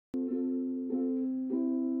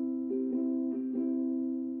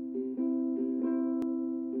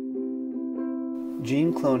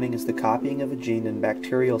Gene cloning is the copying of a gene in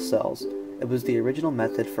bacterial cells. It was the original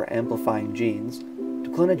method for amplifying genes.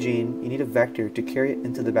 To clone a gene, you need a vector to carry it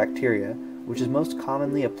into the bacteria, which is most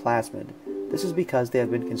commonly a plasmid. This is because they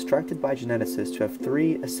have been constructed by geneticists to have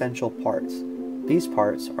three essential parts. These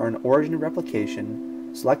parts are an origin of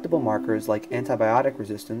replication, selectable markers like antibiotic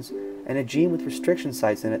resistance, and a gene with restriction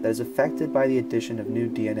sites in it that is affected by the addition of new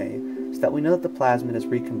DNA, so that we know that the plasmid has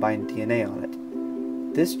recombined DNA on it.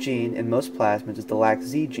 This gene in most plasmids is the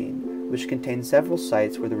LAC-Z gene, which contains several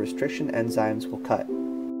sites where the restriction enzymes will cut.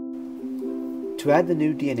 To add the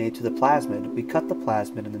new DNA to the plasmid, we cut the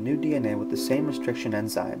plasmid and the new DNA with the same restriction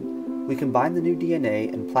enzyme. We combine the new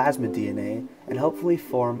DNA and plasmid DNA and hopefully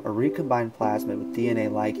form a recombined plasmid with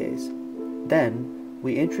DNA ligase. Then,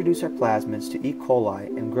 we introduce our plasmids to E. coli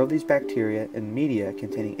and grow these bacteria in media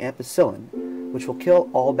containing ampicillin, which will kill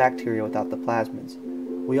all bacteria without the plasmids.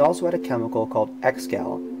 We also add a chemical called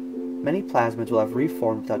xgal. Many plasmids will have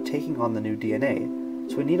reformed without taking on the new DNA,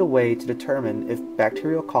 so we need a way to determine if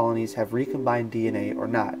bacterial colonies have recombined DNA or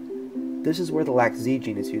not. This is where the LAC-Z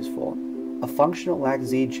gene is useful. A functional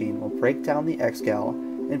LAC-Z gene will break down the xgal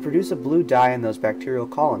and produce a blue dye in those bacterial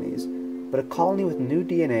colonies, but a colony with new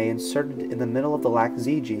DNA inserted in the middle of the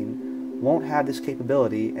LAC-Z gene won't have this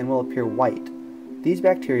capability and will appear white. These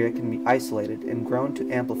bacteria can be isolated and grown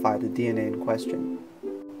to amplify the DNA in question.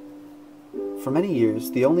 For many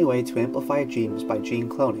years, the only way to amplify a gene was by gene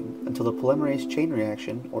cloning, until the polymerase chain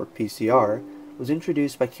reaction, or PCR, was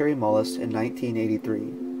introduced by Kary Mullis in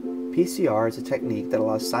 1983. PCR is a technique that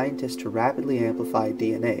allows scientists to rapidly amplify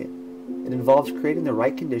DNA. It involves creating the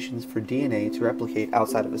right conditions for DNA to replicate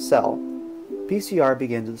outside of a cell. PCR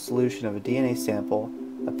begins with the solution of a DNA sample,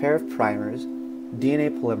 a pair of primers,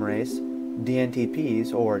 DNA polymerase,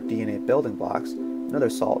 dNTPs, or DNA building blocks, and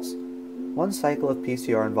other salts. One cycle of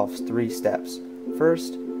PCR involves three steps.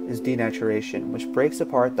 First is denaturation, which breaks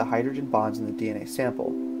apart the hydrogen bonds in the DNA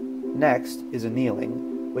sample. Next is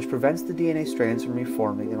annealing, which prevents the DNA strands from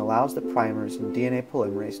reforming and allows the primers and DNA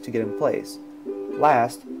polymerase to get in place.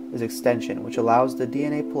 Last is extension, which allows the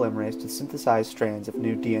DNA polymerase to synthesize strands of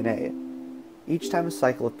new DNA. Each time a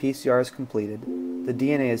cycle of PCR is completed, the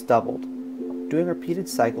DNA is doubled. Doing repeated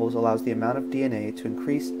cycles allows the amount of DNA to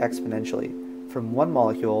increase exponentially, from one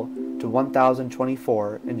molecule to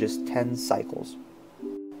 1024 in just 10 cycles.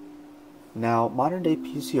 Now, modern-day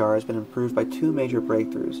PCR has been improved by two major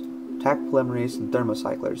breakthroughs, Taq polymerase and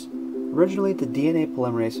thermocyclers. Originally, the DNA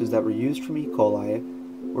polymerases that were used from E.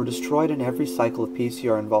 coli were destroyed in every cycle of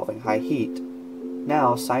PCR involving high heat.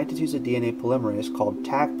 Now, scientists use a DNA polymerase called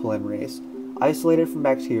Taq polymerase, isolated from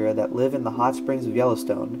bacteria that live in the hot springs of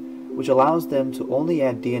Yellowstone, which allows them to only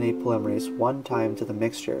add DNA polymerase one time to the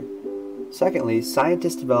mixture. Secondly,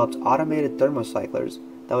 scientists developed automated thermocyclers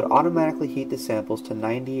that would automatically heat the samples to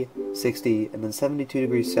 90, 60, and then 72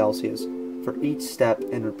 degrees Celsius for each step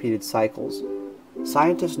in repeated cycles.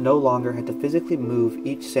 Scientists no longer had to physically move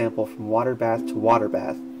each sample from water bath to water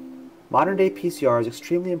bath. Modern-day PCR is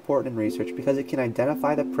extremely important in research because it can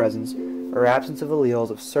identify the presence or absence of alleles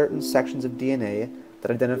of certain sections of DNA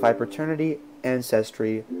that identify paternity,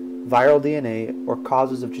 ancestry, viral DNA, or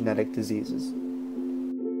causes of genetic diseases.